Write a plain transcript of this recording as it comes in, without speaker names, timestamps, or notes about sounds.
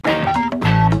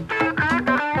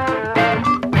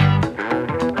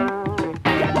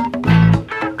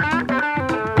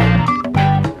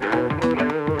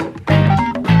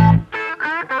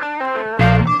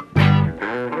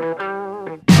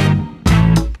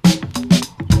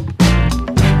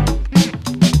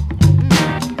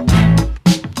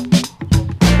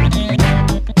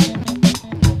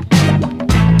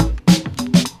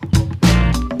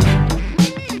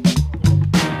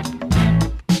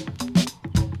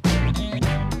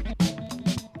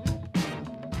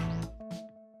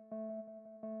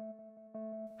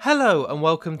Hello and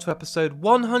welcome to episode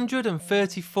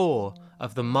 134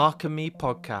 of the Mark and Me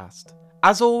podcast.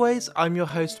 As always, I'm your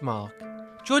host Mark.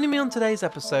 Joining me on today's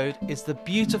episode is the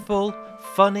beautiful,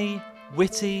 funny,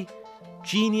 witty,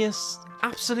 genius,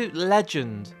 absolute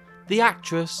legend, the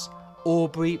actress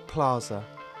Aubrey Plaza.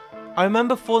 I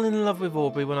remember falling in love with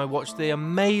Aubrey when I watched the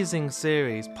amazing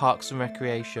series Parks and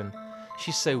Recreation.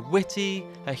 She's so witty,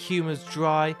 her humour's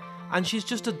dry, and she's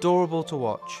just adorable to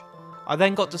watch. I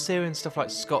then got to see her in stuff like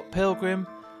Scott Pilgrim,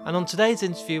 and on today's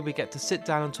interview we get to sit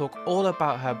down and talk all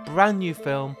about her brand new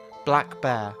film, Black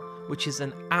Bear, which is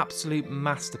an absolute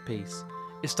masterpiece.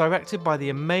 It's directed by the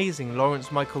amazing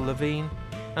Lawrence Michael Levine,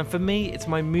 and for me it's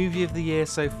my movie of the year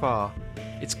so far.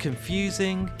 It's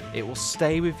confusing, it will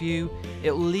stay with you,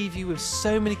 it will leave you with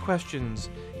so many questions.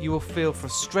 You will feel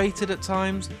frustrated at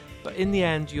times, but in the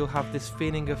end you'll have this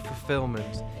feeling of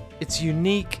fulfillment. It's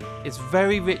unique, it's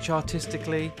very rich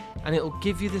artistically, and it will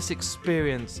give you this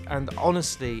experience, and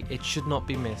honestly, it should not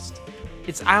be missed.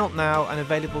 It's out now and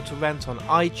available to rent on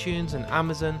iTunes and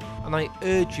Amazon, and I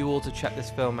urge you all to check this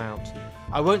film out.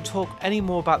 I won't talk any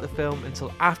more about the film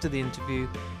until after the interview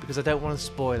because I don't want to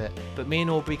spoil it, but me and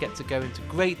Aubrey get to go into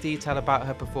great detail about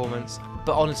her performance,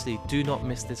 but honestly, do not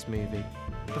miss this movie.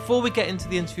 Before we get into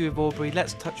the interview with Aubrey,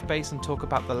 let's touch base and talk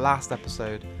about the last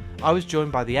episode. I was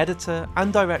joined by the editor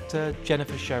and director,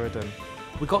 Jennifer Sheridan.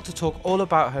 We got to talk all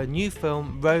about her new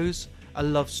film, Rose, A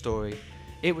Love Story.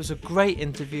 It was a great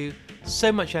interview,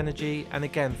 so much energy, and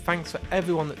again, thanks for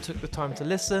everyone that took the time to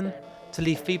listen, to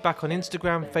leave feedback on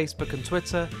Instagram, Facebook and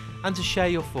Twitter, and to share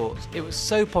your thoughts. It was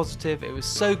so positive, it was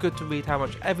so good to read how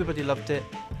much everybody loved it,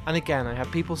 and again, I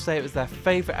had people say it was their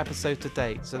favourite episode to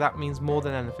date, so that means more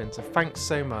than anything, so thanks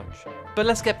so much. But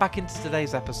let's get back into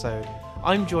today's episode.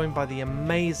 I'm joined by the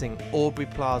amazing Aubrey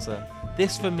Plaza.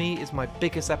 This for me is my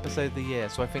biggest episode of the year,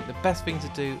 so I think the best thing to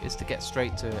do is to get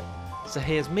straight to it. So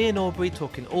here's me and Aubrey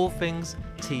talking all things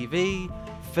TV,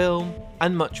 film,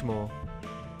 and much more.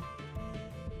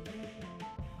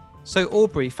 So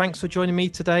Aubrey, thanks for joining me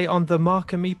today on the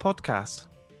Mark and Me podcast.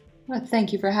 Well,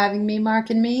 thank you for having me,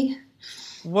 Mark and Me.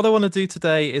 What I want to do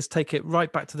today is take it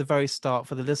right back to the very start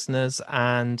for the listeners,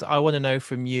 and I want to know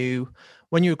from you,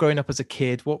 when you were growing up as a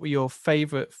kid, what were your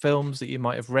favourite films that you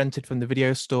might have rented from the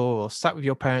video store or sat with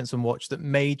your parents and watched that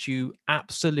made you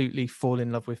absolutely fall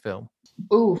in love with film?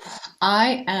 Oof,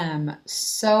 I am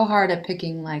so hard at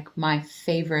picking like my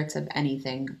favorites of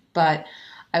anything, but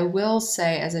I will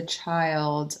say as a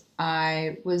child,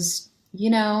 I was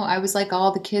like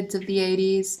all the kids of the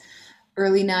 80s,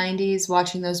 early 90s,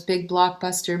 watching those big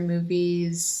blockbuster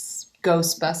movies,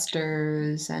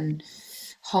 Ghostbusters and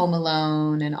Home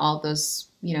Alone and all those,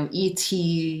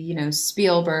 E.T.,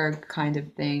 Spielberg kind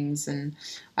of things. And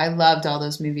I loved all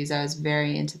those movies. I was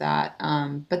very into that.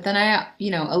 But then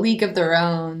A League of Their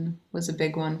Own was a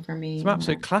big one for me. Some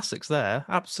absolute classics there.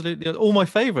 Absolutely. All my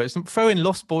favourites. Throw in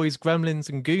Lost Boys, Gremlins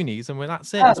and Goonies, and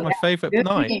that's it. That's my favourite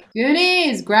night.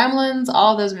 Goonies, Gremlins,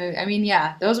 all those movies. I mean,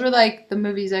 yeah, those were like the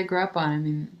movies I grew up on. I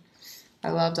mean, I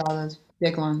loved all those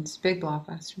big ones, big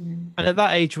blockbuster movies. And at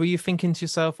that age, were you thinking to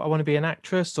yourself, I want to be an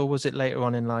actress, or was it later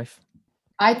on in life?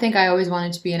 I think I always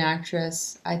wanted to be an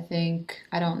actress. I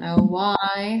don't know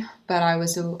why, but I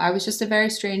was just a very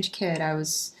strange kid.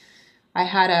 I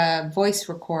had a voice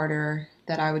recorder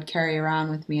that I would carry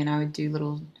around with me, and I would do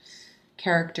little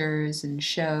characters and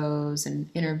shows and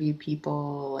interview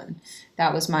people, and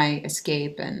that was my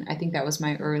escape. And I think that was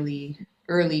my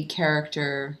early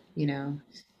character,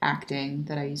 acting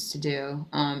that I used to do.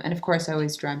 And of course, I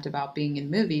always dreamt about being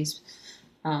in movies,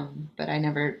 but I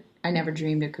never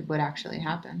dreamed it would actually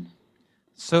happen.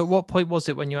 So at what point was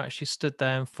it when you actually stood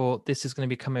there and thought, this is going to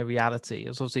become a reality? It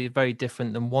was obviously very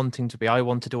different than wanting to be. I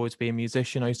wanted to always be a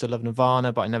musician. I used to love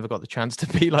Nirvana, but I never got the chance to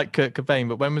be like Kurt Cobain.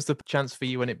 But when was the chance for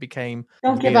you when it became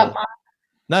Don't real? Give up.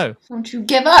 No. Don't you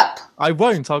give up. I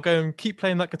won't. I'll go and keep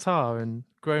playing that guitar and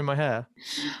growing my hair.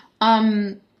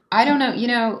 I don't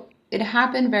know. It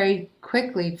happened very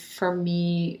quickly for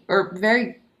me, or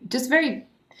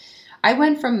I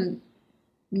went from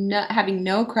having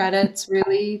no credits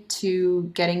really to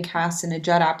getting cast in a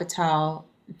Judd Apatow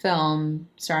film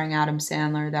starring Adam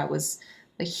Sandler. That was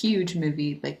a huge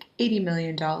movie, like $80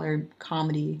 million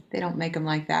comedy. They don't make them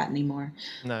like that anymore.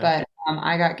 No. But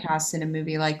I got cast in a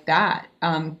movie like that,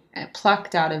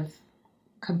 plucked out of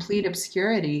complete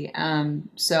obscurity.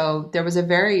 So there was a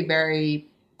very, very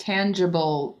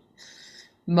tangible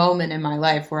moment in my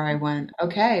life where I went,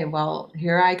 okay, well,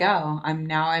 here I go. I'm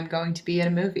going to be in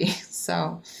a movie.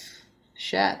 So,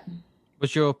 shit.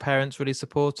 Was your parents really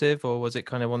supportive, or was it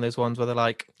kind of one of those ones where they're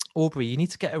like, Aubrey, you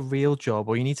need to get a real job,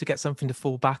 or you need to get something to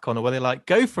fall back on, or were they like,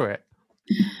 go for it?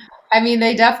 I mean,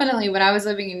 they definitely, when I was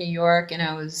living in New York and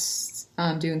I was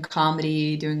doing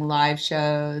comedy, doing live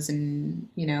shows and,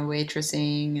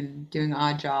 waitressing and doing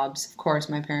odd jobs, of course,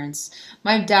 my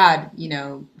dad,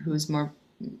 who's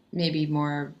maybe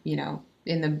more,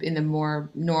 in the more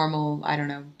normal, I don't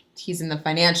know, he's in the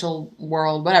financial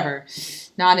world, whatever,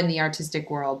 not in the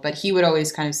artistic world, but he would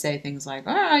always kind of say things like,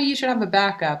 "Oh, you should have a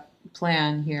backup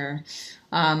plan here."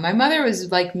 My mother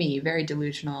was like me, very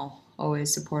delusional,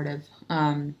 always supportive.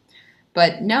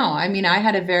 But no, I mean, I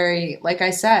had a very, like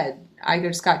I said, I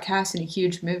just got cast in a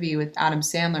huge movie with Adam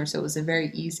Sandler, so it was a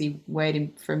very easy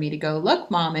way for me to go, look,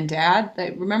 mom and dad,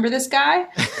 remember this guy?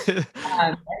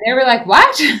 And they were like,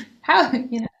 what? How?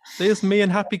 There's me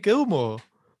and Happy Gilmore.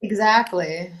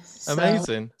 Exactly.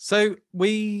 Amazing. So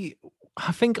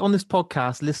I think on this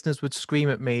podcast, listeners would scream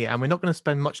at me, and we're not going to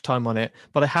spend much time on it,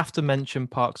 but I have to mention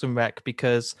Parks and Rec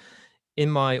because in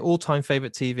my all-time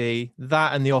favorite TV,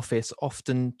 that and The Office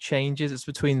often changes. It's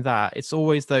between that. It's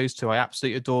always those two. I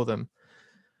absolutely adore them.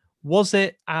 Was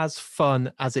it as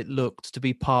fun as it looked to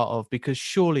be part of? Because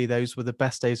surely those were the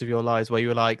best days of your lives where you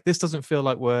were like, this doesn't feel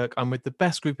like work. I'm with the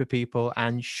best group of people,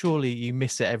 and surely you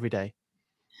miss it every day.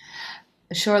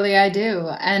 Surely I do.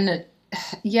 And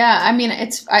yeah, I mean,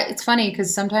 it's funny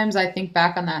because sometimes I think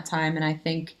back on that time and I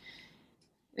think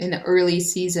in the early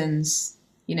seasons,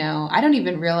 I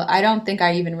don't think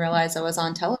I even realized I was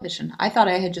on television. I thought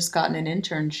I had just gotten an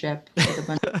internship with a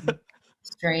bunch of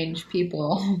strange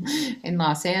people in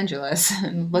Los Angeles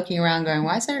and looking around going,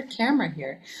 why is there a camera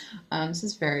here? This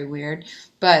is very weird.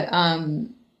 But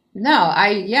no,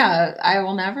 yeah, I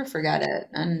will never forget it.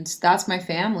 And that's my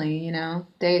family,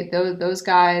 those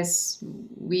guys,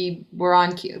 we were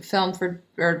on film or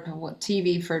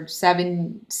TV for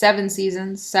seven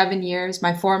seasons, 7 years,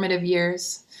 my formative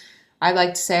years. I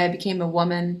like to say I became a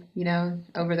woman,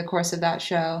 over the course of that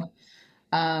show.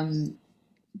 Um,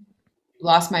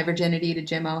 Lost my virginity to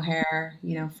Jim O'Heir,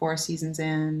 4 seasons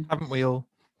in. Haven't we all?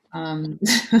 Um,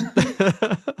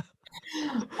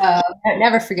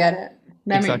 Never forget it.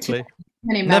 Exactly.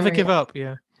 Many never memories. give up.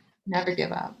 Yeah. Never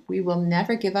give up. We will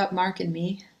never give up, Mark and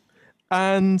me.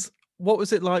 And what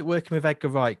was it like working with Edgar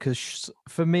Wright? Because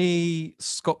for me,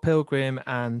 Scott Pilgrim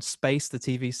and Space, the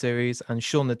TV series, and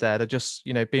Shaun the Dead are just,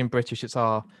 being British, it's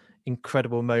our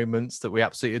incredible moments that we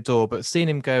absolutely adore. But seeing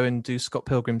him go and do Scott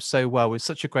Pilgrim so well with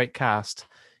such a great cast,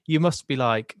 you must be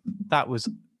like, that was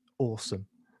awesome.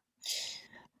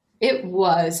 It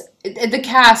was. The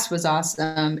cast was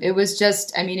awesome. It was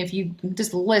just, I mean, if you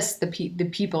just list the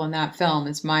people in that film,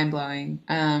 it's mind blowing.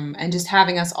 And just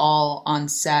having us all on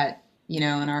set, in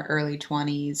our early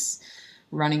 20s,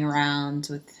 running around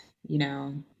with,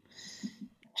 it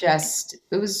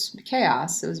was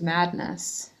chaos. It was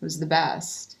madness. It was the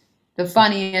best. The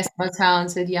funniest, most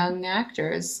talented young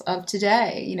actors of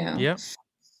today, Yeah.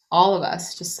 all of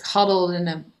us just huddled in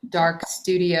a dark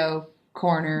studio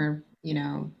corner,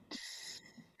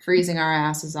 freezing our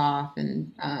asses off,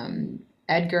 and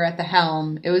Edgar at the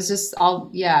helm. It was just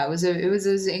it was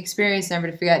an experience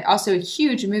never to forget. Also a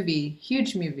huge movie,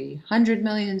 $100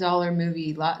 million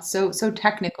movie, so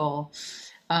technical,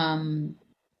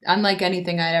 unlike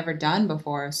anything I'd ever done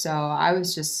before. So I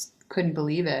was just couldn't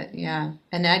believe it. Yeah,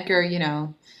 and Edgar,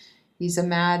 he's a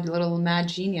mad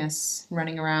genius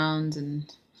running around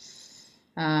and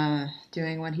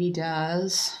doing what he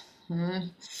does.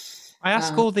 I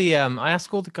ask all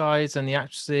the guys and the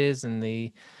actresses and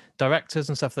the directors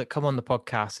and stuff that come on the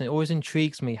podcast, and it always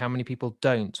intrigues me how many people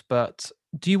don't. But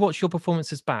do you watch your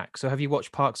performances back? So have you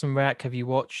watched Parks and Rec? Have you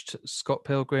watched Scott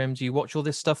Pilgrim? Do you watch all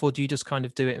this stuff, or do you just kind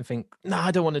of do it and think, no,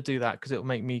 I don't want to do that because it'll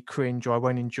make me cringe or I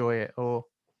won't enjoy it? Or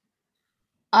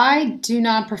I do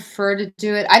not prefer to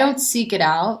do it. I don't seek it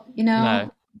out,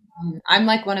 no. I'm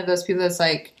like one of those people that's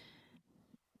like,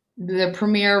 the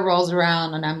premiere rolls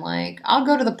around and I'm like, I'll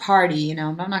go to the party, but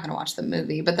I'm not going to watch the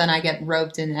movie. But then I get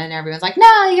roped in and everyone's like,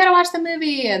 no, you got to watch the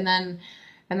movie. And then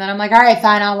I'm like, all right,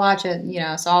 fine, I'll watch it,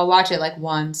 so I'll watch it like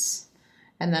once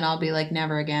and then I'll be like,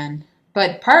 never again.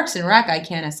 But Parks and Rec, I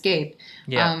can't escape.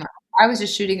 Yeah. I was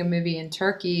just shooting a movie in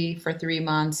Turkey for 3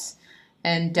 months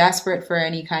and desperate for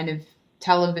any kind of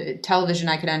television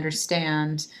I could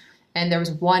understand. And there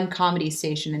was one comedy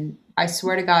station, and I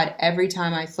swear to God, every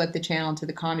time I flipped the channel to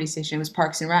the comedy station, it was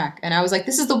Parks and Rec. And I was like,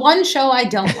 this is the one show I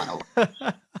don't want to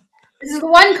watch. This is the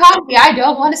one comedy I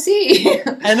don't want to see.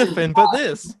 Anything but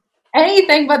this.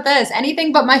 Anything but this.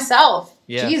 Anything but myself.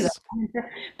 Yes. Jesus.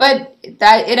 But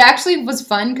it actually was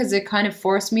fun because it kind of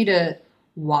forced me to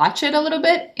watch it a little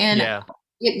bit. And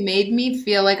it made me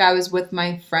feel like I was with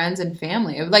my friends and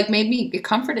family. It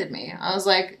comforted me. I was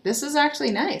like, this is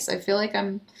actually nice. I feel like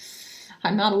I'm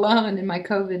not alone in my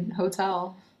COVID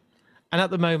hotel. And at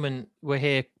the moment, we're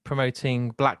here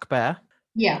promoting Black Bear.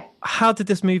 Yeah. How did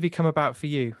this movie come about for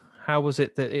you? How was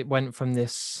it that it went from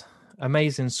this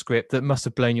amazing script that must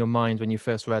have blown your mind when you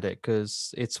first read it?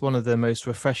 Because it's one of the most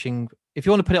refreshing. If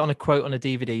you want to put it on a quote on a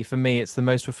DVD, for me, it's the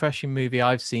most refreshing movie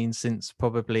I've seen since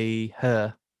probably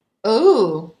Her.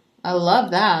 Oh, I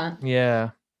love that. Yeah.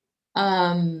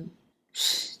 Um,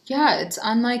 yeah, it's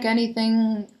unlike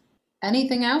anything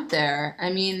out there.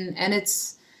 I mean, and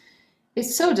it's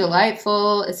so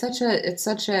delightful. It's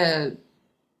such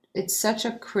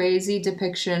a crazy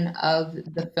depiction of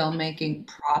the filmmaking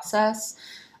process,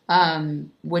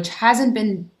 which hasn't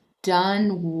been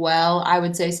done well, I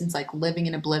would say, since like Living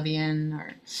in Oblivion,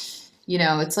 or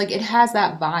it's like it has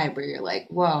that vibe where you're like,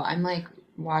 whoa, I'm like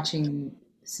watching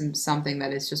something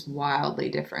that is just wildly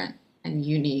different and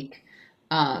unique,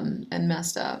 and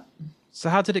messed up. So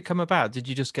how did it come about? Did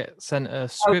you just get sent a Oh,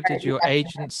 script? Did right. your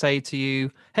agent say to you,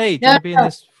 "Hey, do you No, want to be in no,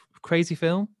 this crazy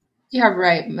film?" yeah,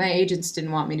 right. My agents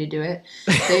didn't want me to do it.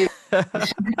 They,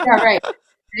 yeah, right.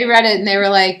 They read it and they were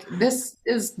like, "This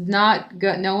is not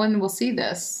good. No one will see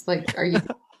this. Like, are you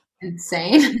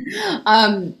insane?"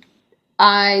 Um,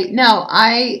 I no,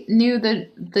 I knew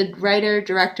the writer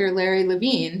director Larry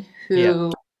Levine, Yeah.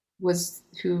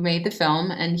 who made the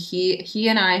film, and he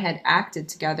and I had acted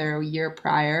together a year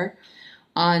prior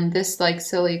on this like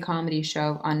silly comedy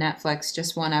show on Netflix,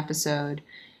 just one episode.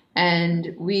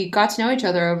 And we got to know each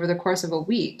other over the course of a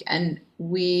week, and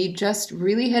we just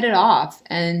really hit it off.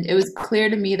 And it was clear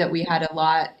to me that we had a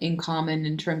lot in common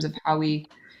in terms of how we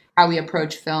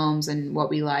approach films and what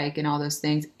we like and all those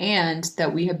things, and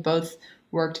that we have both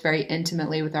worked very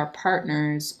intimately with our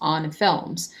partners on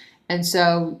films. And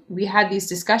so we had these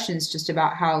discussions just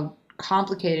about how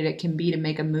complicated it can be to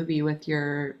make a movie with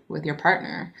your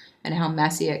partner, and how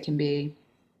messy it can be.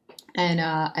 And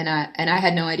I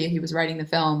had no idea he was writing the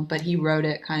film, but he wrote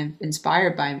it kind of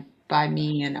inspired by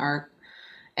me and our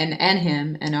and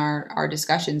him and our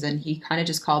discussions. And he kind of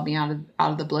just called me out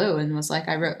of the blue and was like,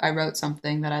 I wrote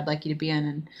something that I'd like you to be in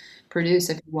and produce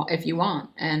if you want.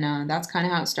 And that's kind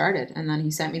of how it started. And then he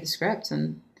sent me the script,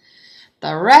 and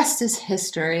the rest is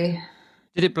history.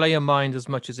 Did it blow your mind as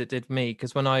much as it did me?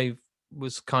 Because when I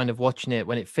was kind of watching it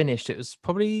when it finished, it was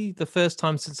probably the first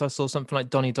time since I saw something like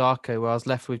Donnie Darko where I was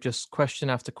left with just question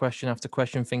after question after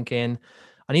question, thinking,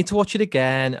 I need to watch it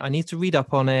again. I need to read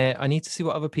up on it. I need to see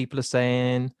what other people are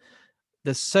saying.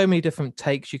 There's so many different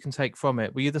takes you can take from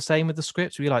it. Were you the same with the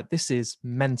script? Were you like, this is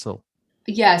mental?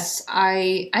 Yes,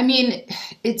 I mean,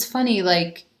 it's funny,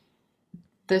 like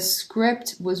the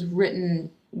script was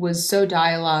so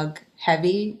dialogue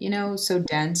heavy, so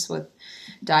dense with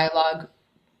dialogue,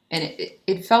 and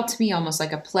it felt to me almost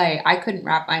like a play. I couldn't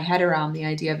wrap my head around the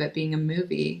idea of it being a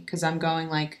movie, because I'm going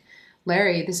like,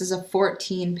 Larry, this is a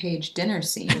 14-page dinner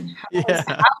scene. Yeah.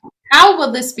 How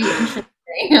will this be interesting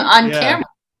on Yeah. camera?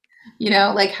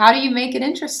 Like, how do you make it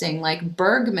interesting? Like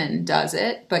Bergman does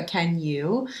it, but can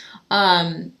you?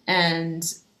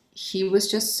 And he was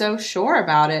just so sure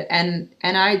about it. And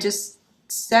I just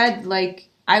said, like,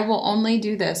 I will only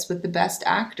do this with the best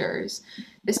actors.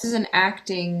 This is an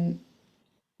acting,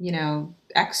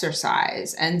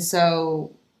 exercise. And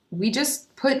so we just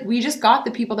got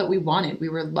the people that we wanted. We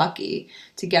were lucky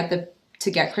to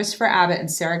get Christopher Abbott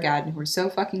and Sarah Gadon, who were so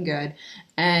fucking good,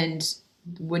 and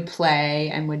would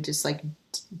play and would just like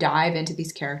dive into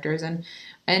these characters and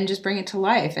just bring it to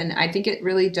life. And I think it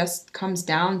really just comes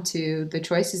down to the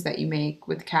choices that you make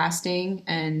with casting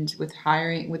and with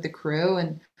hiring with the crew.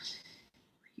 And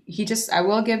I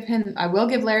will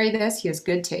give Larry this. He has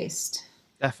good taste.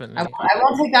 I, Definitely. I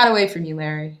won't take that away from you,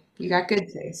 Larry. You got good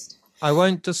taste. I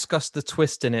won't discuss the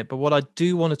twist in it, but what I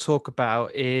do want to talk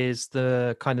about is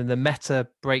the kind of the meta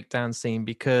breakdown scene,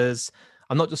 because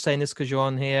I'm not just saying this because you're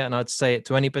on here, and I'd say it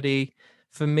to anybody.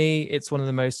 For me, it's one of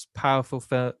the most powerful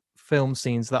film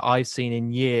scenes that I've seen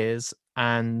in years,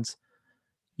 and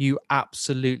you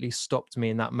absolutely stopped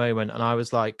me in that moment, and I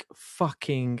was like,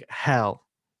 fucking hell.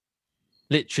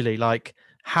 Literally, like,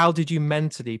 how did you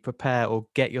mentally prepare or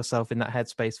get yourself in that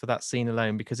headspace for that scene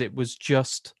alone? Because it was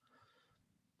just,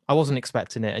 I wasn't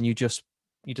expecting it, and you just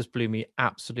blew me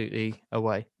absolutely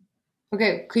away.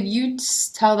 Okay, could you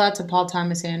tell that to Paul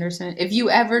Thomas Anderson? If you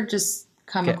ever just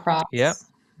come Okay. Yeah, across,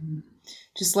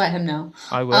 just let him know.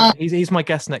 I will. Um, He's my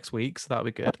guest next week, so that'll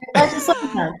be good. just let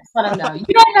him know. Just let him know. You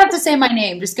don't even have to say my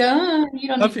name. Just go. You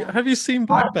don't Have need you, to. have you seen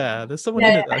Black Bear? There's someone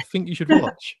in Yeah. it that I think you should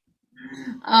watch.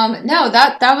 No,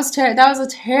 that was a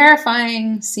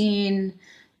terrifying scene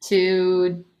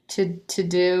to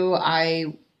do.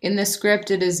 In the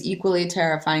script, it is equally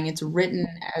terrifying. It's written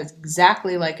as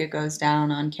exactly like it goes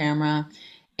down on camera,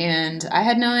 and I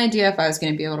had no idea if I was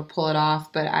going to be able to pull it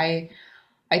off, but I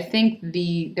think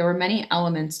there were many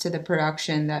elements to the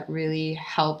production that really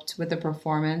helped with the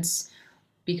performance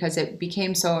because it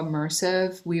became so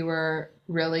immersive. We were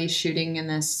really shooting in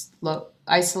this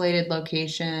isolated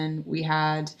location. We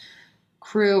had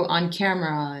crew on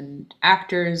camera and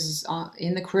actors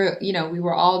in the crew. You know, we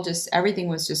were all just, everything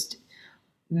was just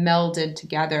melded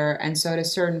together. And so at a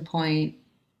certain point,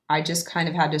 I just kind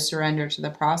of had to surrender to the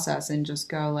process and just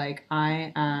go like,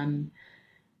 I'm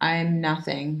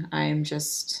nothing. I'm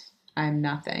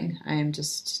nothing. I'm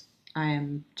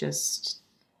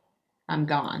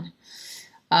gone.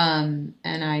 And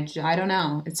I don't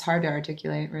know. It's hard to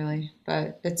articulate really,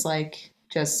 but it's like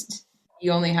just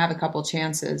you only have a couple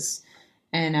chances.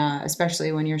 And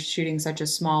especially when you're shooting such a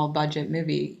small budget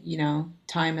movie, you know,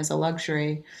 time is a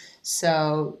luxury.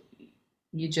 So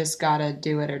you just gotta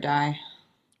do it or die.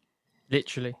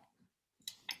 Literally.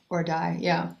 Or die.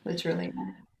 Yeah, literally.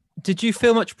 Did you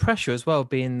feel much pressure as well,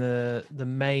 being the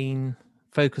main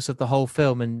focus of the whole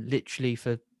film, and literally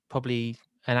for probably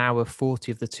an hour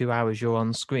 40 of the 2 hours you're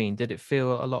on screen? Did it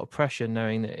feel a lot of pressure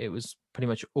knowing that it was pretty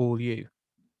much all you?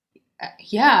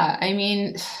 Yeah, I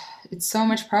mean, it's so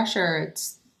much pressure.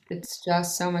 It's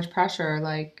just so much pressure.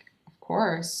 Like, of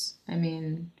course. I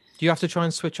mean, Do you have to try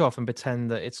and switch off and pretend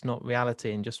that it's not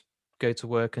reality and just go to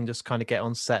work and just kind of get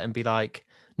on set and be like,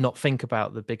 not think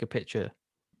about the bigger picture?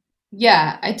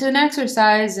 yeah, it's an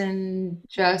exercise in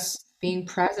just being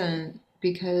present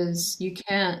because you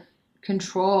can't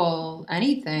control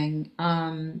anything.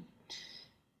 And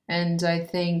I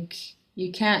think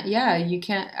you can't.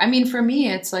 I mean, for me,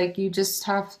 it's like you just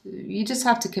have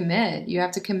to commit. You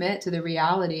have to commit to the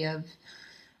reality of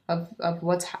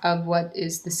what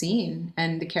is the scene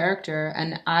and the character.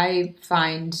 And I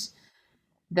find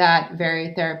that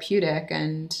very therapeutic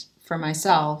and for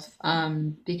myself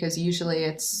because usually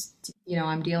it's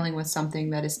I'm dealing with something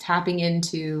that is tapping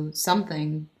into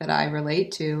something that I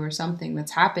relate to or something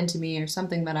that's happened to me or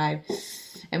something that I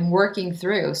am working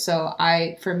through. So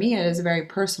I for me it is a very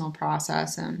personal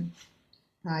process, and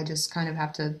I just kind of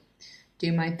have to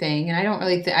do my thing, and I don't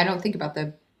really I don't think about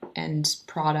the end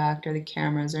product or the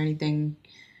cameras or anything.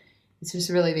 It's just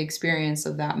really the experience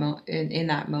of in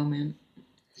that moment.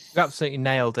 You absolutely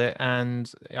nailed it,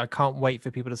 and I can't wait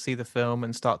for people to see the film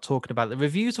and start talking about it. The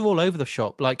reviews are all over the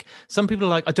shop. Like, some people are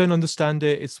like, I don't understand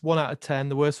it. It's 1 out of 10,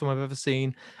 the worst film I've ever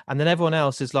seen. And then everyone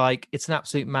else is like, it's an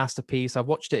absolute masterpiece. I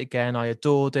watched it again. I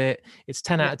adored it. It's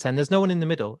 10 Yeah. out of 10. There's no one in the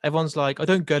middle. Everyone's like, I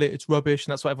don't get it. It's rubbish.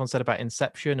 And that's what everyone said about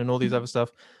Inception and all these other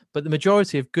stuff. But the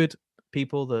majority of good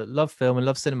people that love film and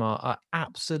love cinema are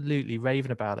absolutely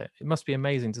raving about it. It must be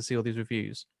amazing to see all these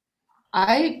reviews.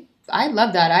 I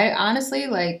love that. I honestly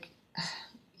like,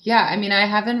 yeah. I mean, I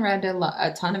haven't read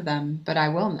a ton of them, but I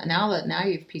will now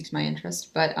you've piqued my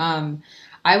interest. But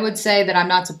I would say that I'm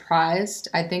not surprised.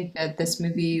 I think that this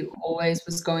movie always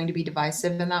was going to be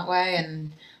divisive in that way,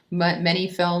 and many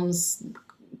films,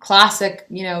 classic,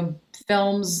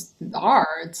 films are.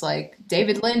 It's like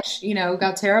David Lynch,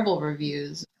 got terrible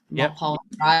reviews. Yep. Mulholland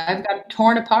Drive got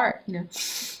torn apart,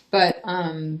 But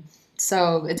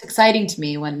so it's exciting to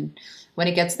me when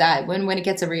it gets when it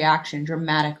gets a reaction,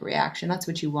 dramatic reaction. That's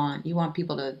what you want. You want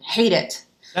people to hate it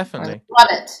or Definitely. love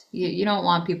it. You don't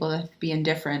want people to be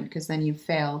indifferent because then you've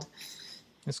failed.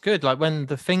 It's good. Like when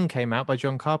The Thing came out by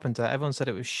John Carpenter, everyone said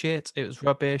it was shit, it was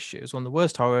rubbish, it was one of the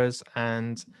worst horrors,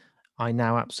 and I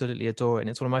now absolutely adore it. And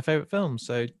it's one of my favorite films.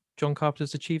 So John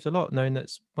Carpenter's achieved a lot, knowing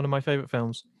that's one of my favorite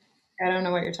films. I don't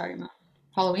know what you're talking about.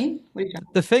 Halloween? What are you talking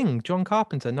The Thing, John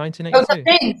Carpenter, about? Oh, 1982. the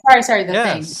thing. Sorry, the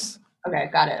thing. Yes, Okay,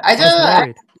 got it. I was I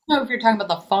worried. don't know if you're talking about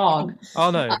the fog. Oh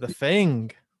no, The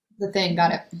Thing. The thing,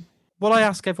 got it. What I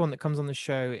ask everyone that comes on the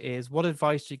show is, what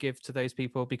advice do you give to those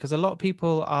people? Because a lot of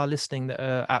people are listening that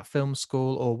are at film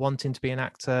school or wanting to be an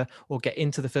actor or get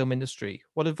into the film industry.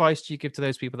 What advice do you give to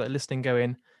those people that are listening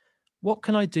going, what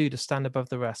can I do to stand above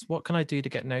the rest? What can I do to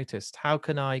get noticed? How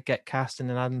can I get cast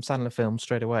in an Adam Sandler film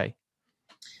straight away?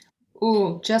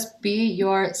 Ooh, just be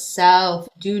yourself.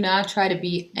 Do not try to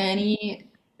be anything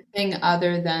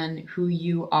other than who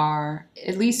you are,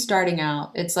 at least starting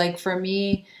out. It's like for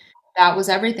me, that was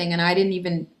everything. And I didn't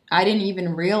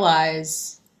even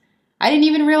realize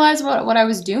what I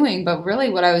was doing. But really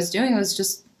what I was doing was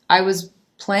just, I was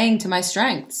playing to my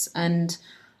strengths and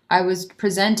I was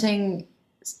presenting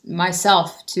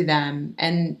myself to them.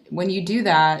 And when you do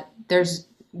that,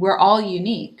 we're all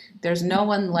unique. There's no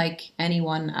one like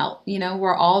anyone else.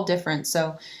 We're all different.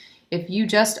 So if you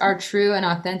just are true and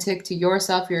authentic to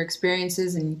yourself, your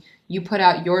experiences, and you put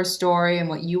out your story and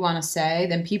what you want to say,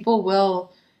 then people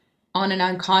will on an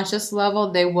unconscious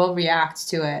level, they will react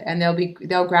to it and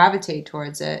they'll gravitate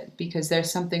towards it because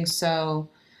there's something so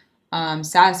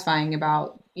satisfying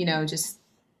about,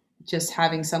 just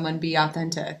having someone be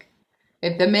authentic.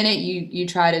 If the minute you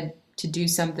try to do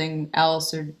something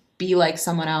else or be like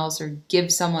someone else or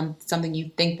give someone something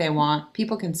you think they want,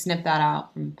 people can sniff that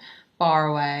out from far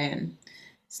away and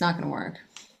it's not going to work.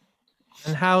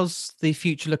 And how's the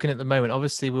future looking at the moment?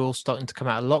 Obviously, we're all starting to come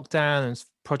out of lockdown and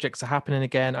projects are happening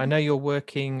again. I know you're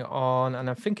working on, and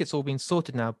I think it's all been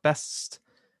sorted now,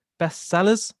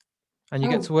 bestsellers, and you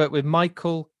get to work with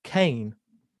Michael Caine.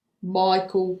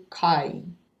 Michael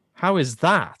Caine. How is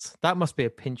that? That must be a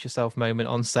pinch yourself moment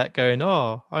on set going,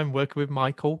 oh, I'm working with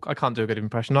Michael. I can't do a good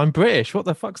impression. I'm British. What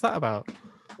the fuck's that about?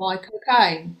 Michael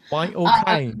Caine. Michael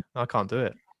Caine. I can't do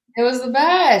it. It was the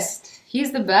best.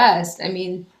 He's the best. I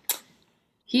mean,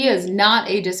 he is not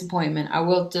a disappointment. I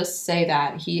will just say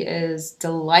that. He is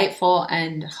delightful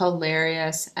and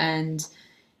hilarious, and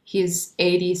he's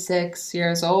 86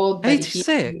 years old.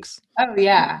 86? Oh,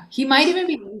 yeah. He might even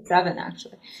be 87,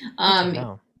 actually.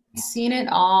 He's seen it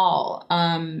all.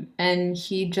 And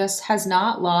he just has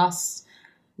not lost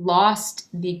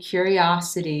the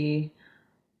curiosity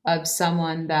of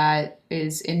someone that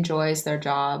enjoys their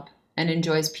job and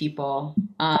enjoys people.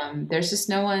 There's just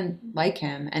no one like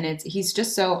him, and he's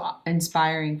just so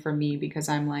inspiring for me because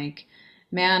I'm like,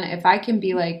 man, if I can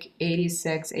be like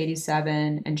 86,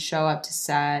 87 and show up to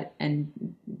set and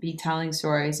be telling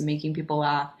stories and making people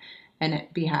laugh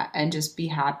and just be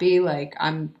happy, like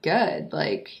I'm good.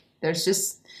 Like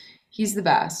he's the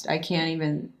best.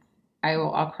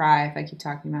 I'll cry if I keep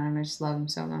talking about him. I just love him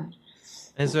so much.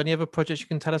 Is there any other projects you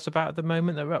can tell us about at the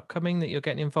moment that are upcoming that you're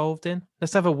getting involved in?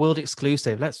 Let's have a world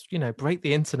exclusive. Let's, break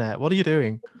the internet. What are you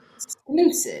doing?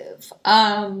 Exclusive.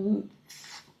 I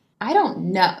don't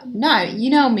know. No,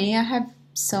 you know me. I have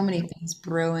so many things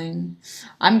brewing.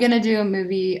 I'm gonna do a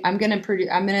movie. I'm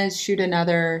gonna shoot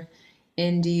another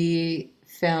indie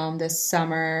film this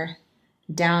summer,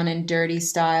 down and dirty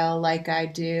style, like I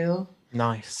do.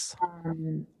 Nice.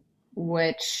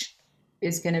 Which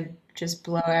is gonna just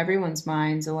blow everyone's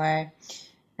minds away.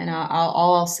 And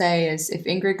all I'll say is, if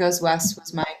Ingrid Goes West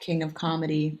was my king of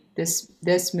comedy,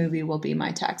 this movie will be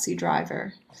my Taxi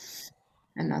Driver,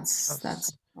 and that's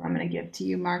what I'm gonna give to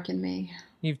you, Mark and me.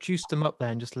 You've juiced them up there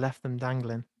and just left them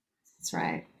dangling. That's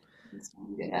right. That's what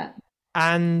I'm good at.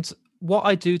 And what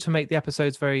I do to make the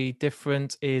episodes very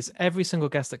different is every single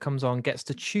guest that comes on gets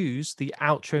to choose the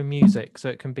outro music. So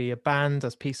it can be a band, a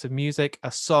piece of music,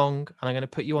 a song, and I'm going to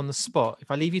put you on the spot.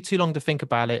 If I leave you too long to think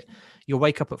about it, you'll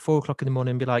wake up at 4:00 in the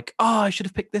morning and be like, oh, I should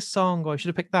have picked this song, or I should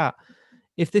have picked that.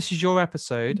 If this is your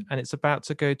episode and it's about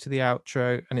to go to the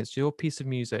outro and it's your piece of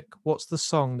music, what's the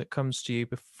song that comes to you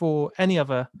before any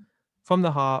other, from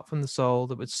the heart, from the soul,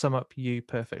 that would sum up you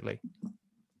perfectly?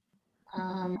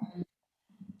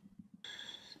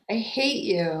 I hate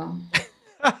you.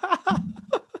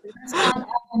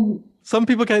 Some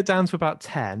people get it down to about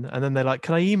 10 and then they're like,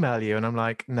 can I email you? And I'm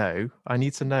like, no, I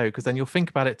need to know, because then you'll think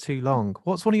about it too long.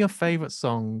 What's one of your favorite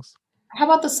songs? How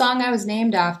about the song I was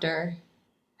named after?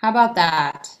 How about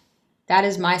that? That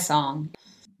is my song.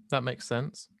 That makes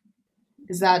sense.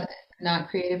 Is that not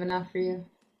creative enough for you?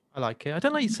 I like it. I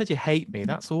don't like you said you hate me.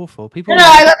 That's awful. People. No,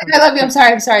 I love you. I'm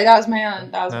sorry. That was my own.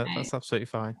 That's absolutely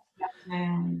fine.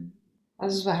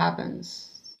 This is what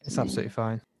happens. It's absolutely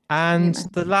fine. And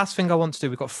the last thing I want to do,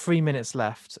 we've got 3 minutes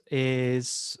left,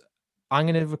 is I'm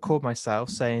going to record myself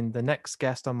saying the next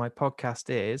guest on my podcast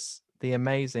is the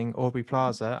amazing Aubrey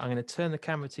Plaza. I'm going to turn the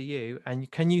camera to you, and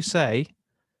can you say,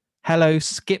 hello,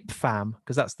 Skip Fam?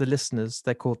 Because that's the listeners.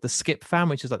 They're called the Skip Fam,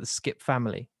 which is like the Skip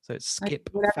family. So it's Skip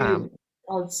Fam.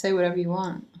 I'll say whatever you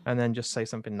want. And then just say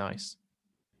something nice.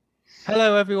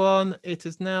 Hello, everyone. It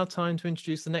is now time to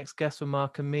introduce the next guest for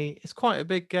Mark and me. It's quite a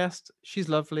big guest. She's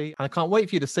lovely. And I can't wait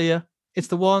for you to see her. It's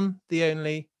the one, the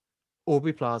only,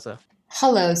 Aubrey Plaza.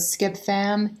 Hello, Skip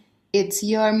Fam. It's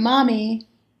your mommy.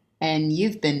 And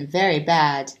you've been very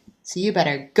bad. So you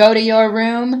better go to your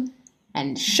room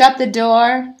and shut the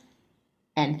door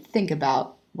and think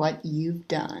about what you've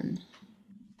done.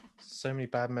 So many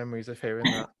bad memories of hearing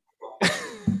that.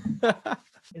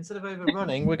 Instead of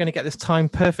overrunning, we're going to get this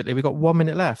timed perfectly. We've got 1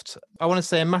 minute left. I want to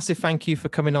say a massive thank you for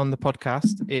coming on the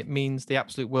podcast. It means the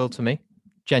absolute world to me,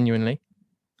 genuinely.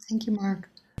 Thank you, Mark.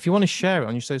 If you want to share it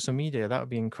on your social media, that would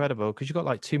be incredible, because you've got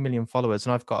like 2 million followers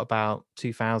and I've got about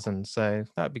 2,000. So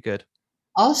that would be good.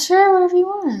 I'll share whatever you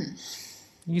want.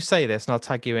 You say this and I'll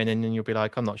tag you in, and then you'll be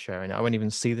like, I'm not sharing it. I won't even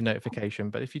see the notification.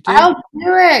 But if you do, I'll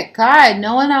do it. God,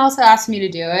 no one else asked me to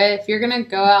do it. If you're going to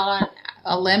go out on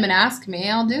a limb and ask me,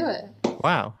 I'll do it.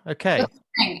 Wow. Okay.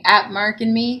 At Mark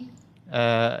and me.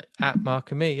 At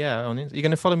Mark and Me. Yeah, you're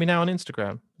going to follow me now on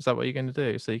Instagram. Is that what you're going to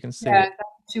do? So you can see Yeah, it. if that's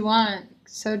what you want.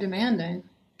 So demanding.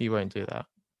 You won't do that.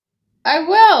 I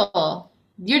will.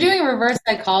 You're doing reverse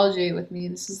psychology with me.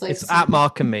 This is like It's at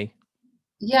Mark and Me.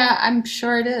 Yeah, I'm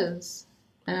sure it is.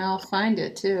 And I'll find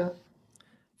it too.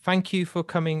 Thank you for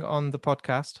coming on the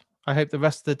podcast. I hope the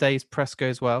rest of the day's press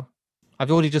goes well. I've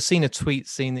already just seen a tweet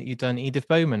saying that you'd done Edith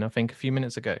Bowman, I think, a few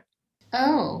minutes ago.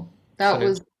 Oh, that So-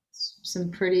 was some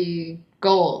pretty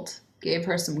gold. Gave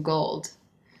her some gold.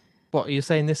 What, are you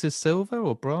saying this is silver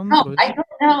or bronze? No, I don't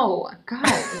know.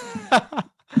 God.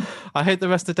 I hope the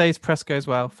rest of the day's press goes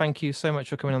well. Thank you so much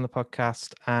for coming on the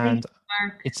podcast. And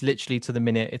Mark. it's literally to the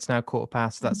minute. It's now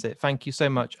 1:15. That's it. Thank you so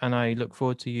much. And I look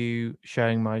forward to you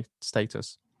sharing my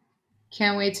status.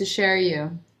 Can't wait to share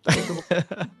you.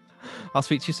 I'll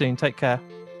speak to you soon. Take care.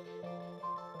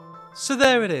 So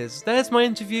there it is. There's my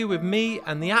interview with me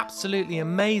and the absolutely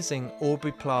amazing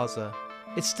Aubrey Plaza.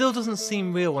 It still doesn't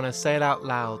seem real when I say it out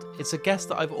loud. It's a guest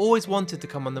that I've always wanted to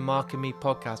come on the Mark and Me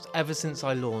podcast ever since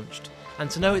I launched. And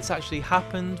to know it's actually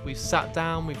happened, we've sat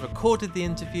down, we've recorded the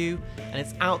interview, and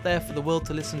it's out there for the world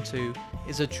to listen to,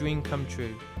 is a dream come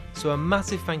true. So a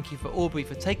massive thank you for Aubrey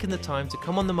for taking the time to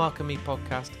come on the Mark and Me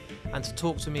podcast and to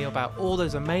talk to me about all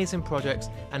those amazing projects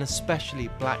and especially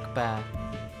Black Bear.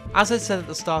 As I said at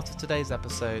the start of today's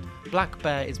episode, Black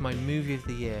Bear is my movie of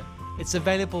the year. It's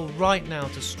available right now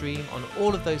to stream on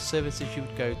all of those services you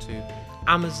would go to,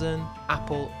 Amazon,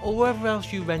 Apple, or wherever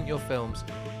else you rent your films.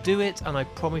 Do it and I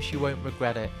promise you won't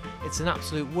regret it. It's an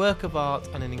absolute work of art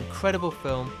and an incredible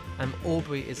film, and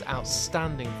Aubrey is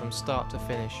outstanding from start to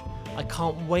finish. I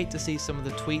can't wait to see some of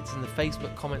the tweets and the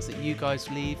Facebook comments that you guys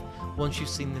leave once you've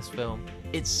seen this film.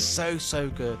 It's so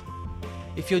good.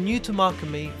 If you're new to Mark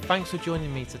and Me, thanks for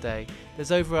joining me today.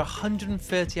 There's over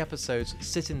 130 episodes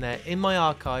sitting there in my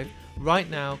archive right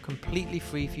now, completely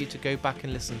free for you to go back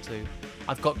and listen to.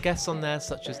 I've got guests on there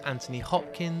such as Anthony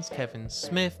Hopkins, Kevin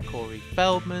Smith, Corey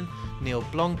Feldman, Neil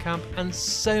Blomkamp, and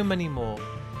so many more.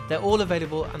 They're all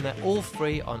available and they're all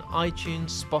free on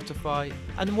iTunes, Spotify,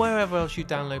 and wherever else you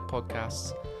download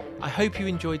podcasts. I hope you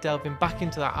enjoy delving back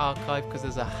into that archive because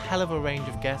there's a hell of a range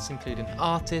of guests, including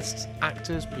artists,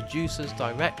 actors, producers,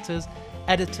 directors,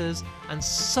 editors, and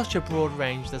such a broad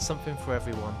range. There's something for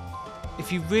everyone.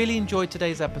 If you really enjoyed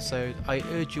today's episode, I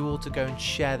urge you all to go and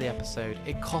share the episode.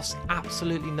 It costs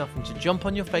absolutely nothing to jump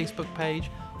on your Facebook page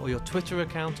or your Twitter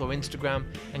account or Instagram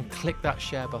and click that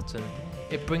share button.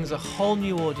 It brings a whole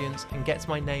new audience and gets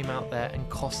my name out there and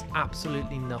costs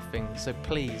absolutely nothing. So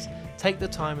please take the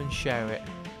time and share it.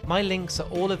 My links are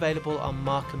all available on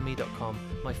markandme.com.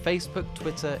 My Facebook,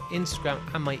 Twitter, Instagram,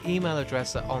 and my email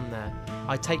address are on there.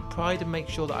 I take pride and make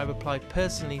sure that I reply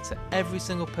personally to every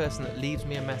single person that leaves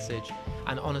me a message,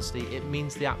 and honestly, it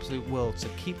means the absolute world, so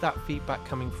keep that feedback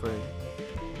coming through.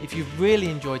 If you've really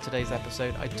enjoyed today's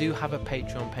episode, I do have a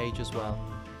Patreon page as well.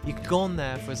 You can go on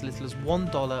there for as little as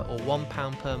 $1 or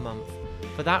 £1 per month.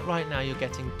 For that right now, you're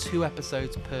getting 2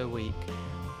 episodes per week.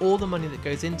 All the money that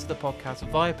goes into the podcast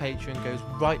via Patreon goes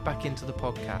right back into the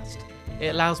podcast. It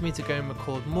allows me to go and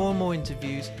record more and more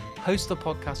interviews, host the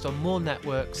podcast on more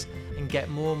networks, and get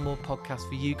more and more podcasts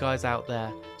for you guys out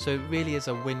there. So it really is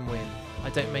a win-win. I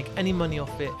don't make any money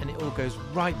off it, and it all goes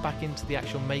right back into the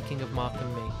actual making of Mark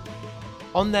and Me.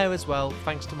 On there as well,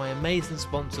 thanks to my amazing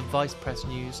sponsor Vice Press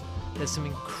News, there's some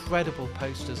incredible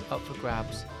posters up for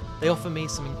grabs. They offer me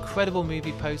some incredible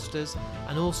movie posters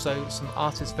and also some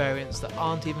artist variants that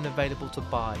aren't even available to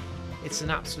buy. It's an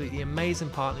absolutely amazing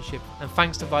partnership, and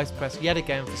thanks to Vice Press yet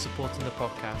again for supporting the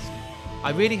podcast.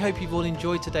 I really hope you've all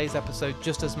enjoyed today's episode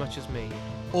just as much as me.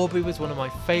 Aubrey was one of my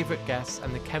favourite guests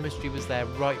and the chemistry was there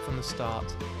right from the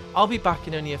start. I'll be back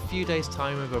in only a few days'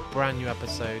 time with a brand new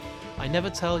episode. I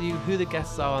never tell you who the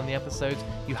guests are on the episodes,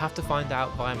 you have to find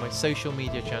out via my social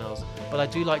media channels, but I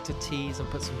do like to tease and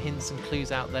put some hints and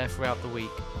clues out there throughout the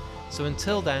week. So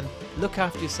until then, look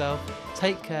after yourself,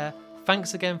 take care,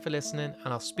 thanks again for listening,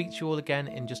 and I'll speak to you all again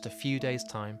in just a few days'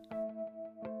 time.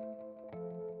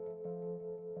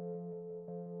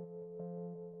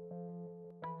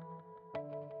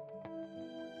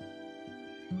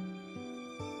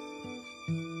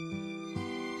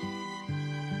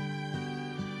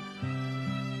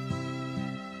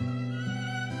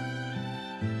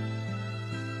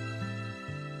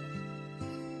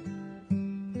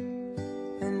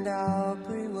 And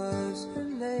Aubrey was her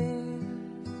name,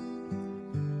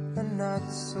 a not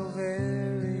so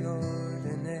very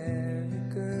ordinary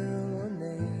girl or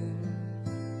name,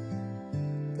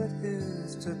 but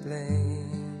who's to blame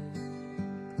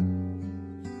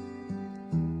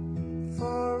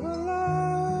for a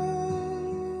love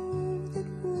that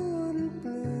wouldn't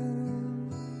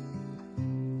bloom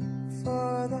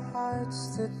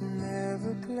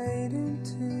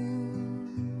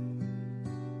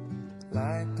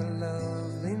like a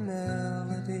lovely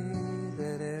melody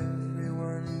that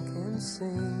everyone can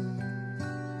sing.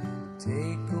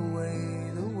 Take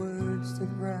away the words that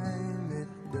rhyme, it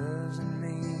doesn't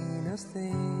mean a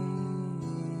thing.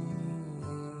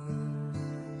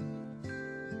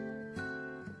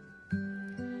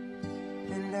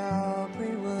 And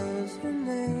Aubrey was her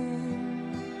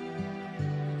name.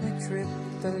 We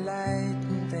tripped the light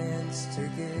and danced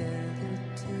together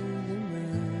to the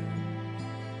moon.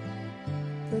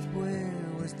 But where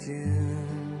was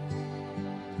June?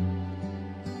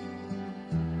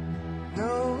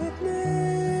 No, it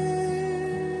never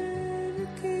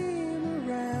came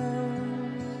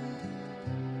around.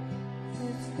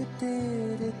 If it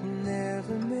did, it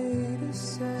never made a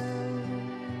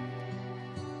sound.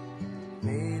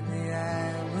 Maybe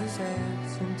I was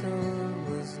absent or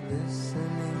was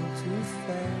listening too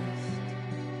fast,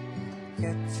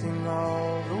 catching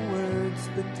all the words,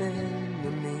 but then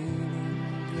the meaning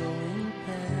going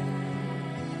past.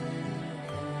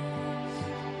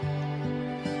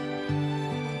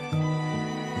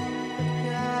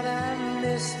 God, I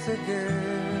miss the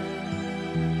girl,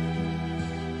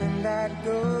 and I'd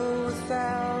go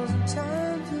 1,000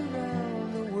 times around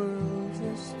the world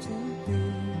just to be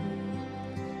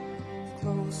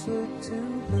closer to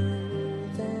her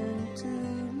than to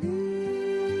me.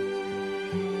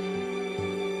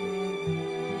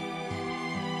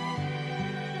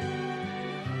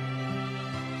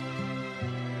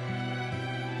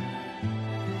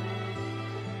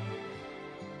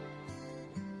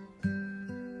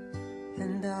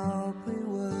 And Aubrey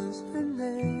was her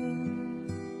name.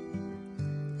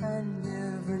 I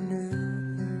never knew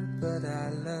her, but I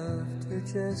loved her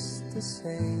just the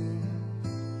same.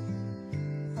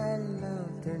 I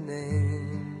loved her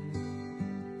name.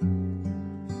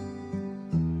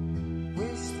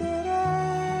 Wish that I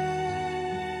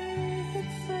had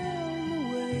found the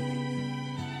way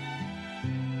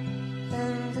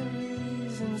and the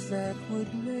reasons that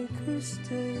would make her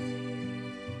stay.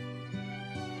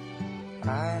 I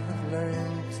have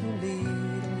learned to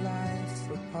lead a life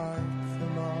apart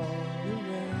from all the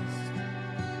rest.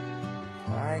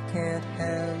 I can't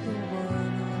have the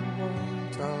one I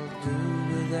want, I'll do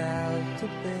without the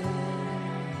best.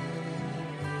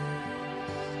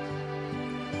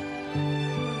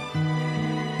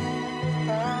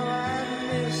 How I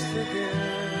miss the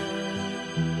girl,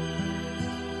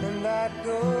 and I'd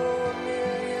go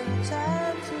 1,000,000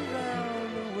 times around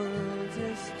the world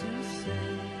just to say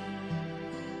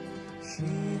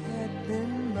she had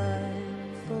been mine.